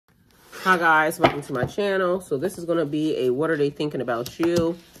Hi guys, welcome to my channel. So this is going to be a what are they thinking about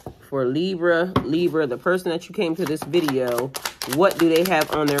you for Libra. Libra, the person that you came to this video, what do they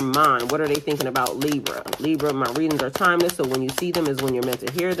have on their mind? What are they thinking about Libra? Libra, my readings are timeless, so when you see them is when you're meant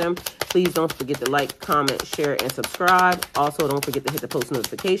to hear them. Please don't forget to like, comment, share, and subscribe. Also, don't forget to hit the post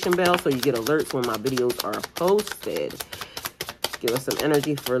notification bell so you get alerts when my videos are posted. Give us some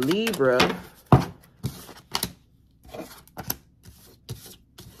energy for Libra.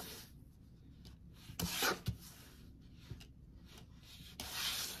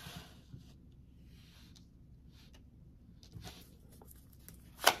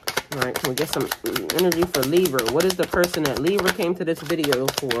 All right, can we get some energy for Libra? What is the person that Libra came to this video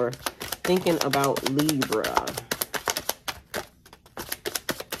for thinking about Libra?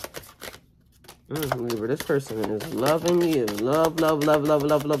 Libra, this person is loving you. Love, love, love, love,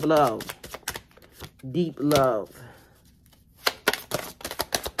 love, love, love. Deep love.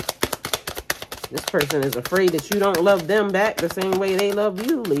 This person is afraid that you don't love them back the same way they love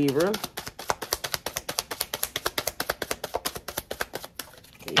you, Libra.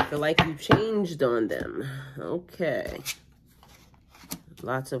 They feel like you changed on them. Okay.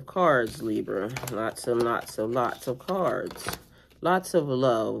 Lots of cards, Libra. Lots of cards. Lots of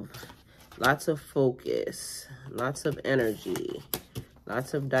love. Lots of focus. Lots of energy.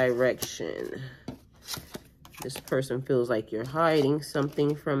 Lots of direction. This person feels like you're hiding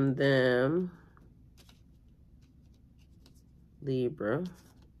something from them, Libra.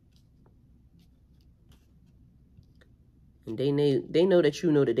 And they know that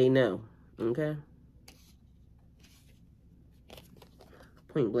you know that they know, okay?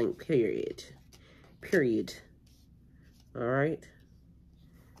 Point blank, period. Period. All right?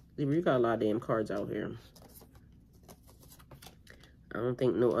 Libra, you got a lot of damn cards out here. I don't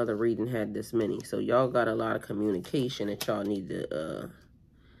think no other reading had this many. So y'all got a lot of communication that y'all need to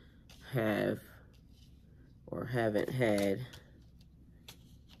have or haven't had,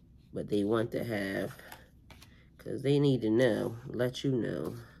 but they want to have. Because they need to know, let you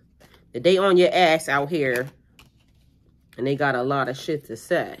know, that they on your ass out here. And they got a lot of shit to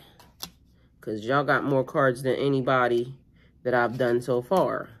say. Because y'all got more cards than anybody that I've done so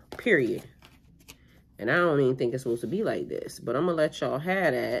far. Period. And I don't even think it's supposed to be like this. But I'm going to let y'all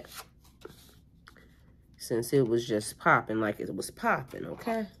have that. Since it was just popping like it was popping,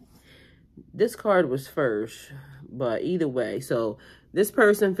 okay? This card was first. But either way, so this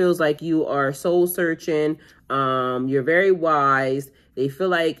person feels like you are soul searching. You're very wise. They feel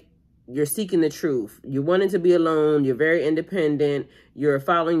like you're seeking the truth. You're wanting to be alone. You're very independent. You're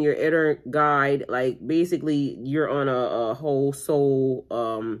following your inner guide. Like basically you're on a whole soul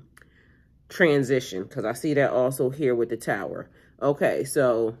transition. Because I see that also here with the Tower. Okay,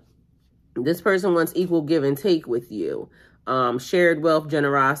 so this person wants equal give and take with you. Shared wealth,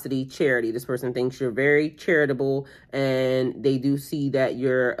 generosity, charity. This person thinks you're very charitable, and they do see that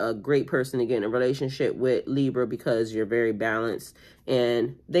you're a great person to get in a relationship with, Libra, because you're very balanced,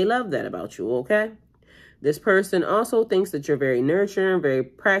 and they love that about you, okay? This person also thinks that you're very nurturing, very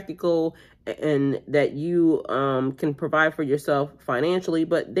practical, and that you can provide for yourself financially,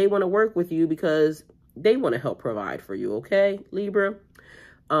 but they want to work with you because they want to help provide for you, okay, Libra?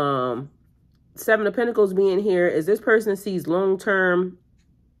 Seven of Pentacles being here is this person sees long-term,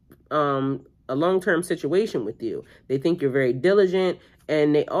 a long-term situation with you. They think you're very diligent,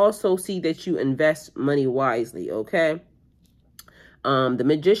 and they also see that you invest money wisely, okay? The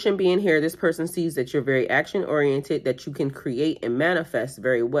Magician being here, this person sees that you're very action-oriented, that you can create and manifest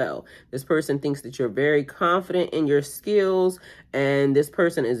very well. This person thinks that you're very confident in your skills, and this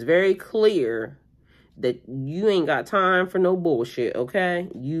person is very clear that you ain't got time for no bullshit, okay?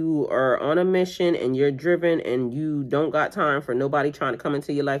 You are on a mission and you're driven, and you don't got time for nobody trying to come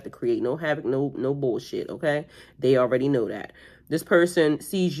into your life to create no havoc, no bullshit, okay? They already know that. This person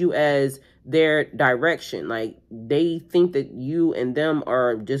sees you as their direction. Like, they think that you and them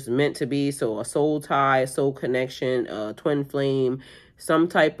are just meant to be. So a soul tie, a soul connection, a twin flame, some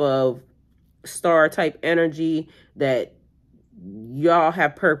type of star type energy that y'all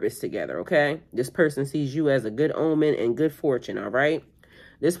have purpose together, okay? This person sees you as a good omen and good fortune, all right?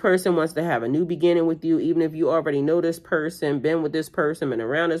 This person wants to have a new beginning with you, even if you already know this person, been with this person, been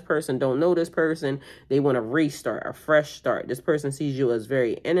around this person, don't know this person. They want to restart, a fresh start. This person sees you as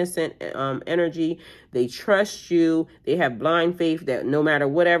very innocent energy. They trust you. They have blind faith that no matter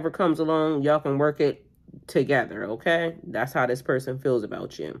whatever comes along, y'all can work it together, okay? That's how this person feels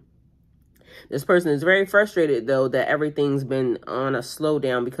about you. This person is very frustrated, though, that everything's been on a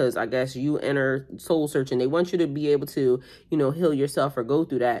slowdown because I guess you enter soul searching. They want you to be able to, you know, heal yourself or go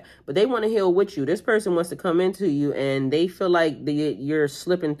through that. But they want to heal with you. This person wants to come into you and they feel like you're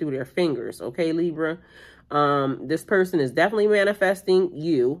slipping through their fingers. Okay, Libra? This person is definitely manifesting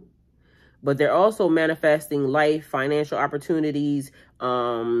you, but they're also manifesting life, financial opportunities,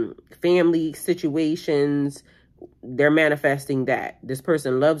 family situations. They're manifesting that. This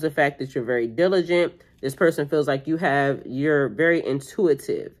person loves the fact that you're very diligent. This person feels like you're very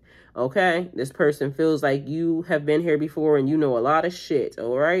intuitive. Okay? This person feels like you have been here before and you know a lot of shit.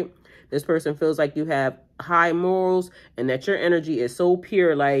 All right? This person feels like you have high morals and that your energy is so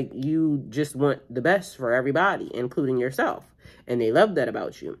pure, like you just want the best for everybody, including yourself. And they love that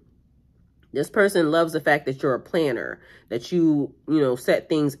about you. This person loves the fact that you're a planner, that you set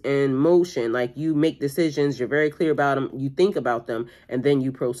things in motion, like you make decisions, you're very clear about them, you think about them, and then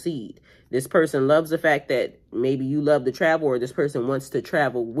you proceed. This person loves the fact that maybe you love to travel or this person wants to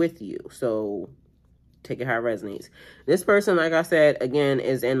travel with you. So take it how it resonates. This person, like I said, again,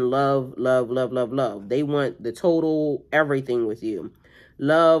 is in love, love, love, love, love. They want the total everything with you.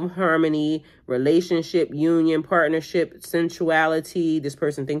 Love, harmony, relationship, union, partnership, sensuality. This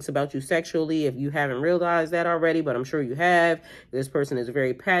person thinks about you sexually if you haven't realized that already, but I'm sure you have. This person is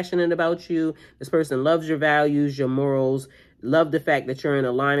very passionate about you. This person loves your values, your morals, love the fact that you're in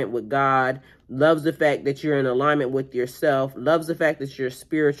alignment with God, loves the fact that you're in alignment with yourself, loves the fact that you're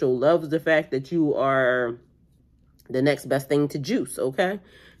spiritual, loves the fact that you are the next best thing to juice, okay?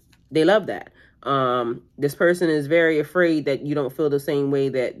 They love that. This person is very afraid that you don't feel the same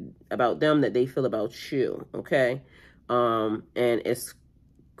way about them that they feel about you, okay? And it's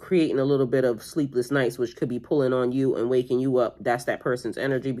creating a little bit of sleepless nights, which could be pulling on you and waking you up. That's that person's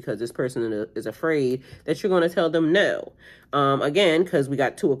energy because this person is afraid that you're going to tell them no. Again, because we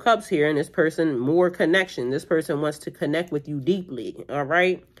got Two of Cups here and this person, more connection. This person wants to connect with you deeply, all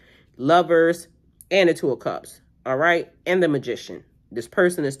right? Lovers and the Two of Cups, all right? And the Magician. This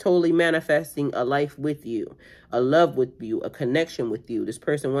person is totally manifesting a life with you, a love with you, a connection with you. This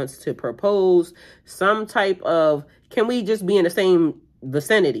person wants to propose some type of, can we just be in the same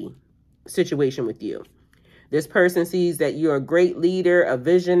vicinity situation with you? This person sees that you're a great leader, a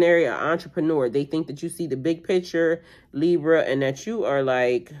visionary, an entrepreneur. They think that you see the big picture, Libra, and that you are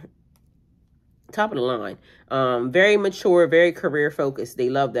like top of the line. Very mature, very career focused. They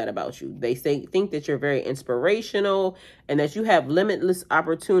love that about you. They think that you're very inspirational and that you have limitless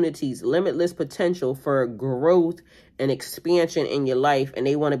opportunities, limitless potential for growth and expansion in your life. And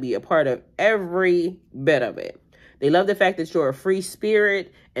they want to be a part of every bit of it. They love the fact that you're a free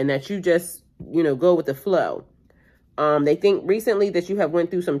spirit and that you just, go with the flow. They think recently that you have went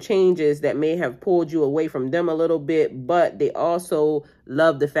through some changes that may have pulled you away from them a little bit, but they also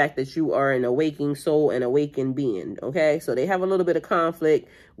love the fact that you are an awakening soul and awakened being, okay? So they have a little bit of conflict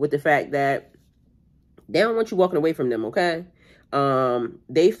with the fact that they don't want you walking away from them, okay?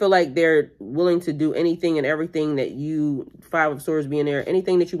 They feel like they're willing to do anything and everything that you, Five of Swords being there,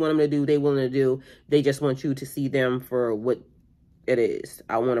 anything that you want them to do, they willing to do. They just want you to see them for what it is.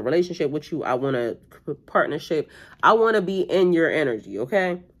 I want a relationship with you. I want a partnership. I want to be in your energy,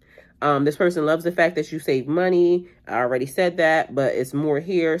 okay? This person loves the fact that you save money. I already said that, but it's more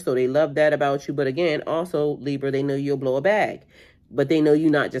here. So they love that about you. But again, also, Libra, they know you'll blow a bag. But they know you're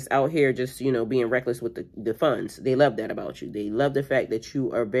not just out here just, being reckless with the funds. They love that about you. They love the fact that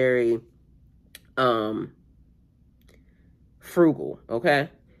you are very frugal, okay?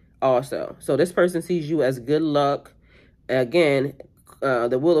 Also. So this person sees you as good luck. Again,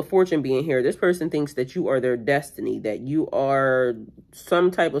 the Wheel of Fortune being here, this person thinks that you are their destiny, that you are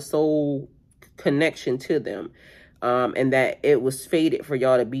some type of soul connection to them, and that it was fated for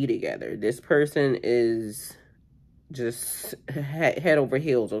y'all to be together. This person is just head over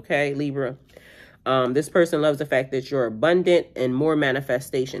heels, okay, Libra? This person loves the fact that you're abundant and more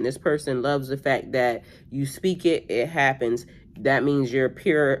manifestation. This person loves the fact that you speak it, it happens. That means you're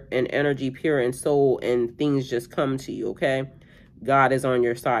pure in energy, pure in soul, and things just come to you, okay? God is on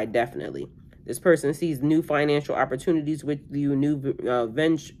your side, definitely. This person sees new financial opportunities with you,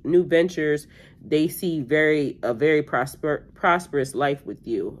 new ventures. They see a very prosperous life with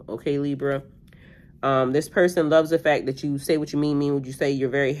you, okay, Libra? This person loves the fact that you say what you mean what you say. You're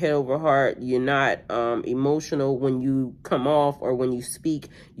very head over heart. You're not emotional when you come off or when you speak.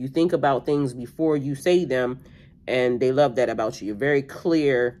 You think about things before you say them. And they love that about you. You're very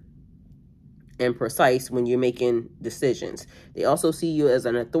clear and precise when you're making decisions. They also see you as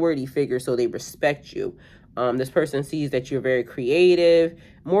an authority figure, so they respect you. This person sees that you're very creative,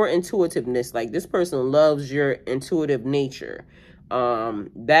 more intuitiveness. Like this person loves your intuitive nature.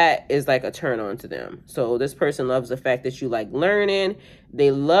 that is like a turn on to them. So this person loves the fact that you like learning.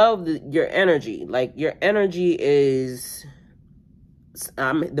 They love your energy. Like your energy is,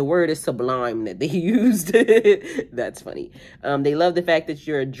 the word is sublime that they used. That's funny. They love the fact that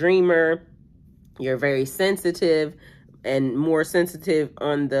you're a dreamer. You're very sensitive, and more sensitive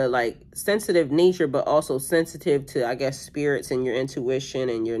on the like sensitive nature, but also sensitive to, I guess, spirits and your intuition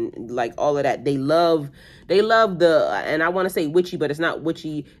and your like all of that. They love the, and I want to say witchy, but it's not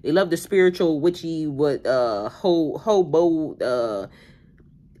witchy. They love the spiritual witchy, what hobo,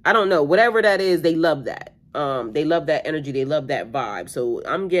 I don't know, whatever that is. They love that. They love that energy. They love that vibe. So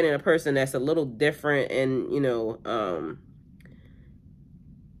I'm getting a person that's a little different, and you know,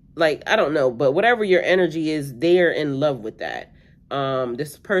 like, I don't know, but whatever your energy is, they're in love with that.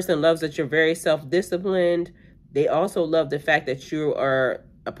 This person loves that you're very self-disciplined. They also love the fact that you are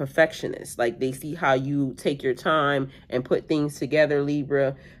a perfectionist. Like, they see how you take your time and put things together,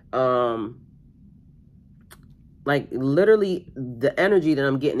 Libra. Like, literally, the energy that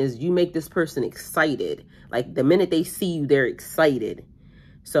I'm getting is you make this person excited. Like, the minute they see you, they're excited.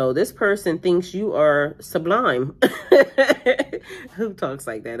 So this person thinks you are sublime. Who talks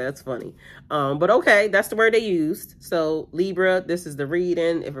like that? That's funny. But okay, that's the word they used. So Libra, this is the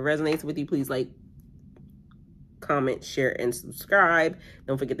reading. If it resonates with you, please like, comment, share, and subscribe.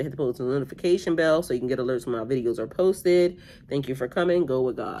 Don't forget to hit the post notification bell so you can get alerts when my videos are posted. Thank you for coming. Go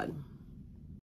with God.